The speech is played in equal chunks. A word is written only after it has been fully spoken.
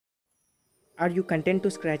Are you content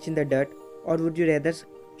to scratch in the dirt or would you rather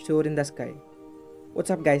soar in the sky?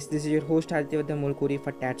 What's up, guys? This is your host Aditya Mulkuri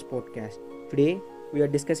for TATS Podcast. Today, we are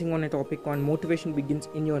discussing on a topic on motivation begins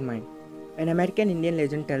in your mind. An American Indian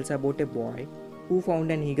legend tells about a boy who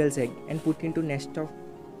found an eagle's egg and put into nest of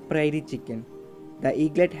prairie chicken. The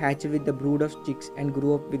eaglet hatched with the brood of chicks and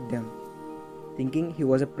grew up with them. Thinking he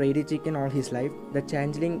was a prairie chicken all his life, the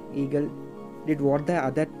changeling eagle did what the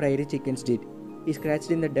other prairie chickens did. He scratched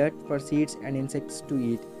in the dirt for seeds and insects to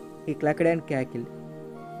eat. He clucked and cackled.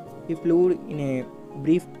 He flew in a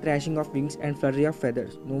brief thrashing of wings and flurry of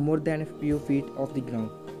feathers, no more than a few feet off the ground.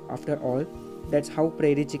 After all, that's how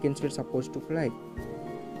prairie chickens were supposed to fly.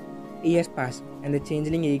 Years passed, and the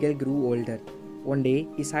changeling eagle grew older. One day,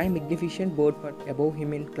 he saw a magnificent bird above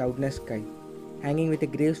him in cloudless sky, hanging with a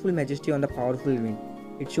graceful majesty on the powerful wind.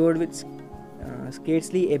 It showed with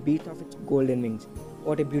scarcely a beat of its golden wings.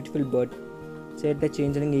 "What a beautiful bird," said the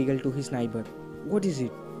changeling eagle to his neighbor. "What is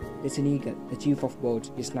it?" "It's an eagle, the chief of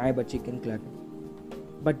birds," his neighbor chicken clucked.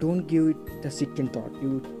 "But don't give it the second thought.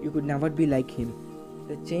 You could never be like him."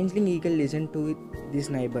 The changeling eagle listened to this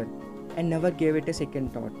neighbor and never gave it a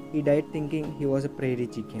second thought. He died thinking he was a prairie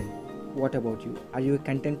chicken. What about you? Are you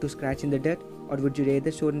content to scratch in the dirt or would you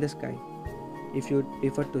rather soar in the sky? If you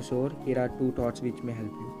prefer to soar, here are two thoughts which may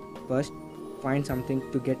help you. First, find something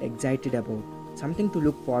to get excited about, something to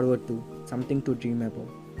look forward to, something to dream about,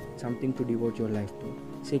 something to devote your life to.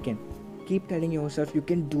 Second, keep telling yourself you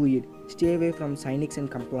can do it. Stay away from cynics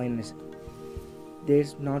and complainers.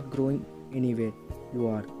 There's not growing anywhere. You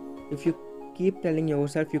are. If you keep telling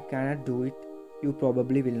yourself you cannot do it, you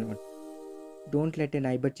probably will not. Don't let a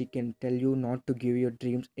neighbor chicken tell you not to give your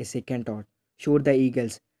dreams a second thought. Shoot the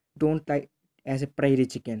eagles. Don't lie as a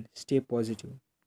prairie chicken. Stay positive.